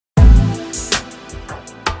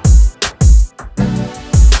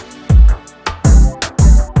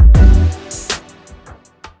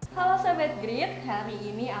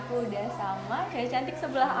aku udah sama cewek cantik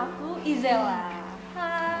sebelah aku, Izellah.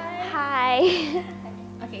 Hai. Hi.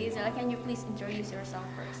 Okay, Izellah, can you please introduce yourself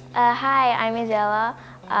first? Hi, I'm Izellah.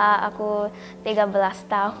 Aku 13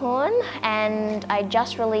 tahun and I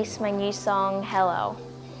just released my new song, Hello.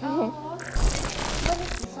 Oh, what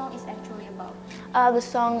is the song is actually about? The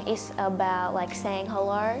song is about like saying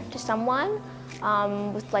hello to someone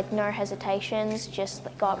with like no hesitations. Just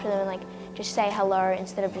like, go up to them and like just say hello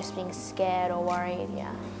instead of just being scared or worried.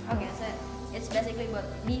 Yeah. Okay, so it's basically about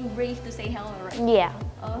being brave to say hello, right? Yeah.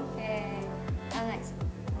 Okay. Next,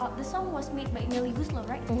 the song was made by Melly Goeslaw,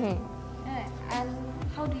 right? And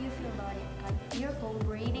how do you feel about it? Like you're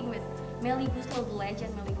collaborating with Melly Goeslaw, the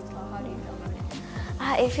legend Melly Goeslaw. How do you feel about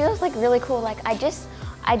it? It feels like really cool. Like I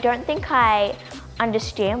don't think I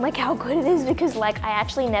understand like how good it is because like I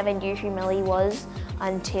actually never knew who Melly was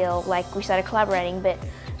until like we started collaborating. But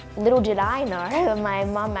little did I know, my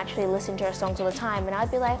mum actually listened to her songs all the time, and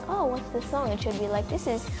I'd be like, oh, what's this song? And she'd be like, this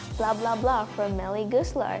is blah blah blah from Melly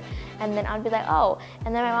Goeslaw. And then I'd be like, oh.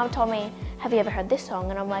 And then my mum told me, have you ever heard this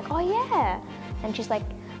song? And I'm like, oh yeah. And she's like,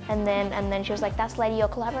 and then she was like, that's the lady you're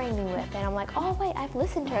collaborating with. And I'm like, oh wait, I've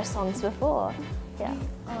listened to her songs before. Yeah.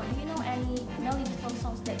 Do you know any Melly Goeslaw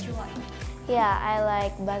songs that you like? Yeah, I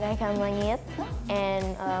like Bagaikan Langit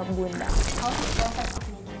and Bunda. How's the process of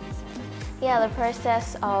making this song? Yeah, the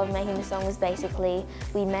process of making the song was basically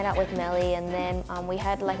we met up with Melly and then we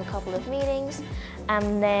had like a couple of meetings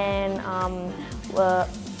and then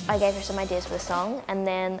I gave her some ideas for the song and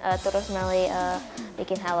then terus Melly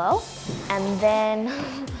bikin Hello and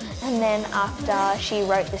then after she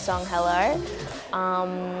wrote the song Hello,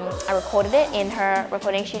 I recorded it in her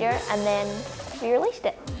recording studio and then we released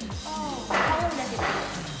it. Oh, how long does it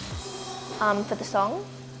take? For the song,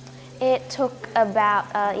 it took about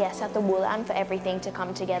 1 bulan for everything to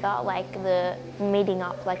come together, like the meeting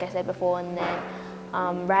up, like I said before, and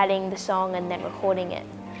then writing the song and then recording it.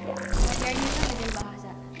 Yeah. Kariernya dengan bahasa.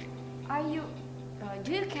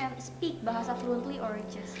 Do you can speak bahasa fluently or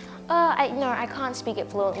just? No, I can't speak it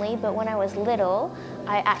fluently, but when I was little,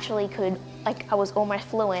 I actually could, like, I was almost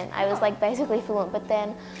fluent. I was like basically fluent, but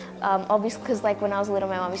then obviously, because like when I was little,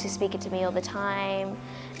 my mom used to speak it to me all the time,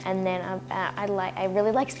 and then I really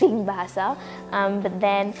like speaking bahasa, but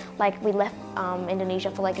then like we left Indonesia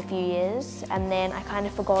for like a few years, and then I kind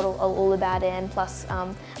of forgot all about it, and plus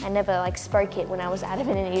I never like spoke it when I was out of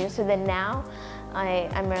Indonesia, so then now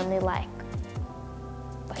I'm only like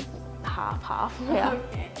half. Yeah.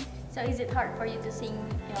 Okay. So is it hard for you to sing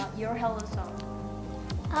your Hello song?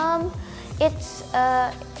 It's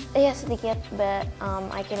sedikit, but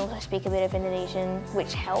I can also speak a bit of Indonesian,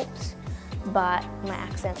 which helps. But my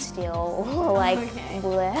accent's still like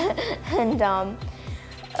bleh, and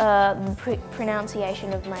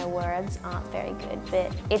pronunciation of my words aren't very good.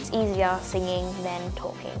 But it's easier singing than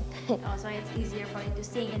talking. Oh, so it's easier for you to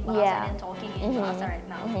sing in bahasa than talking in bahasa right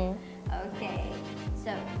now. Okay.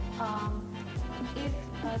 So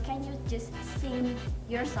can you just sing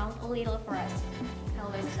your song a little for us?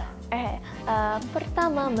 Hello song. Okay.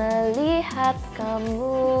 Pertama melihat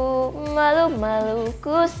kamu, malu-malu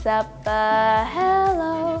ku sapa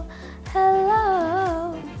hello,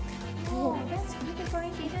 hello. Oh, that's good. The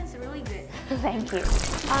pronunciation is really good. Thank you.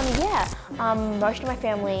 Most of my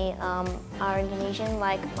family are Indonesian,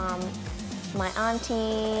 like my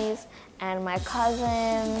aunties and my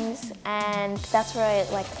cousins, and that's why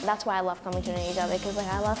I love coming to Indonesia, because like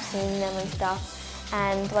I love seeing them and stuff.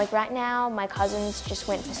 And like right now, my cousins just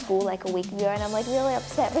went to school like a week ago, and I'm like really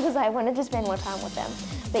upset because I wanted to spend more time with them.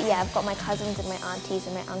 But yeah, I've got my cousins and my aunties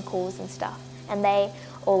and my uncles and stuff, and they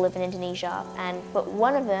all live in Indonesia. But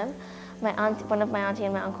one of my auntie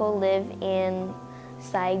and my uncle live in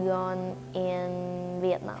Saigon in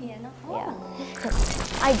Vietnam. Oh. Yeah.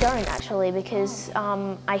 I don't actually, because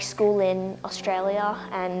I school in Australia,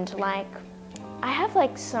 and like I have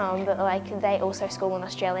like some, but like they also school in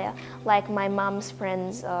Australia. Like my mum's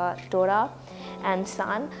friend's daughter and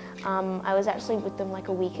son, I was actually with them like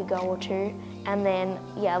a week ago or two, and then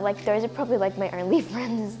yeah, like those are probably like my only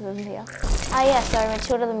friends here. So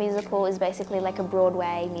Matilda the musical is basically like a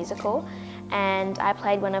Broadway musical, and I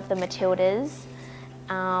played one of the Matildas,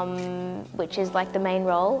 which is like the main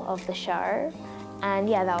role of the show. And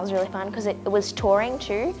yeah, that was really fun because it was touring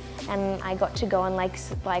too, and I got to go on like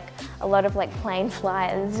a lot of like plane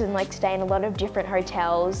flights and like stay in a lot of different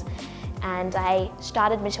hotels. And I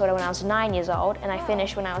started Matilda when I was 9 years old, and I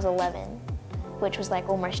finished when I was 11, which was like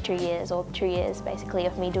almost 2 years, or 2 years basically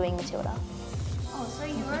of me doing Matilda. Oh, so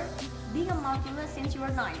you were being a Matilda since you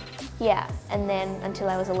were 9? Yeah, and then until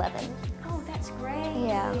I was 11. Oh, that's great.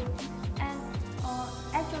 Yeah. And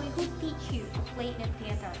actually, who teach you play in a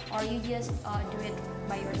theater, or you just do it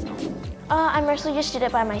by yourself? I mostly just did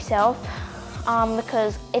it by myself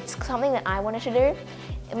because it's something that I wanted to do.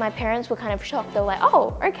 My parents were kind of shocked. They were like,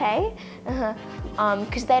 "Oh, okay,"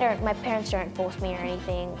 because my parents don't force me or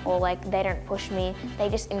anything, or like they don't push me. They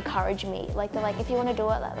just encourage me. Like they're like, "If you want to do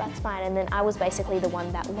it, that's fine." And then I was basically the one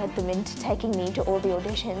that led them into taking me to all the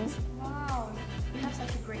auditions. Wow, you have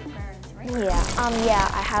such a great parents, right? Yeah.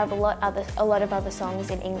 I have a lot of other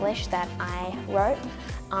songs in English that I wrote.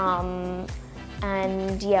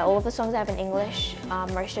 And yeah, all of the songs I have in English,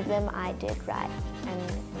 most of them I did write and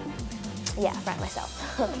write myself.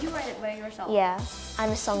 You write it by yourself? Yeah, I'm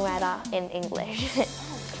a songwriter in English.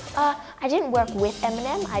 I didn't work with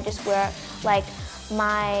Eminem. I just worked like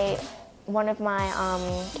one of my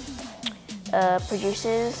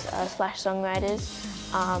producers slash songwriters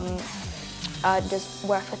just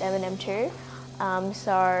worked with Eminem too.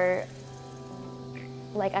 So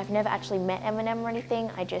like I've never actually met Eminem or anything.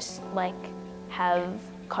 I just like have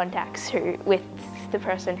contacts with the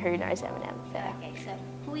person who knows Eminem. So. Okay, so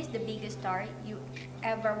who is the biggest star you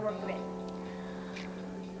ever worked with?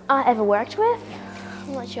 Ever worked with?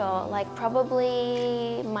 I'm not sure. Like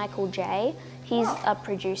probably Michael J. He's a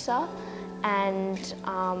producer, and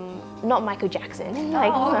not Michael Jackson.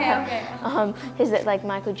 Like, okay. He's like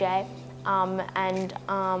Michael J. And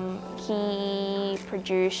he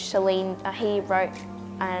produced Celine. He wrote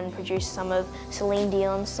and produced some of Celine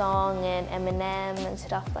Dion's song and Eminem and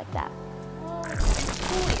stuff like that.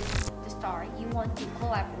 Who is the star you want to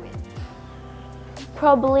collab with?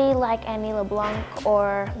 Probably like Annie LeBlanc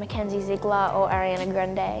or Mackenzie Ziegler or Ariana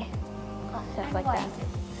Grande, stuff like that.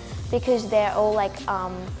 Because they're all like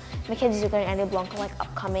Mackenzie Ziegler and Annie LeBlanc are like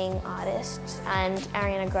upcoming artists, and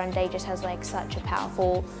Ariana Grande just has like such a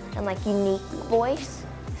powerful and like unique voice.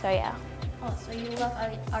 So yeah. Oh, so you love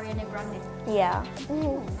Ariana Grande? Yeah.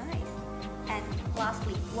 Oh, nice. And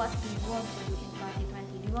lastly, what do you want to do in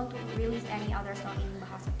 2020? Do you want to release any other song in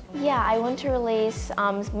Bahasa? Yeah, I want to release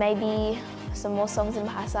maybe some more songs in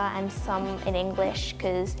Bahasa and some in English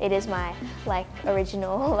because it is my like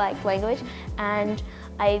original like language. And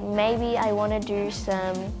I want to do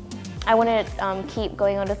some. I want to keep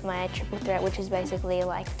going on with my triple threat, which is basically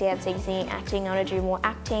like dancing, singing, acting. I want to do more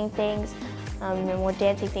acting things. More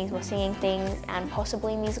dancing things, more singing things, and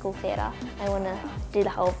possibly musical theatre. I want to do the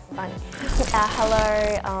whole fun.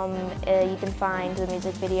 Hello, you can find the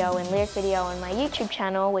music video and lyric video on my YouTube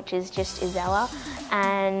channel, which is just Izellah,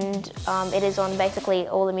 and it is on basically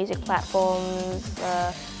all the music platforms,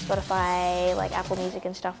 Spotify, like Apple Music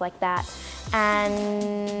and stuff like that.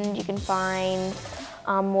 And you can find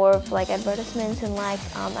more of like advertisements and like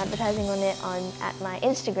advertising on it at my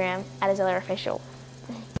Instagram @IzellahOfficial.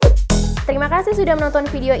 Terima kasih sudah menonton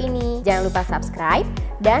video ini. Jangan lupa subscribe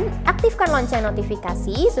dan aktifkan lonceng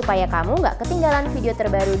notifikasi supaya kamu nggak ketinggalan video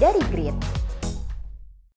terbaru dari Grid.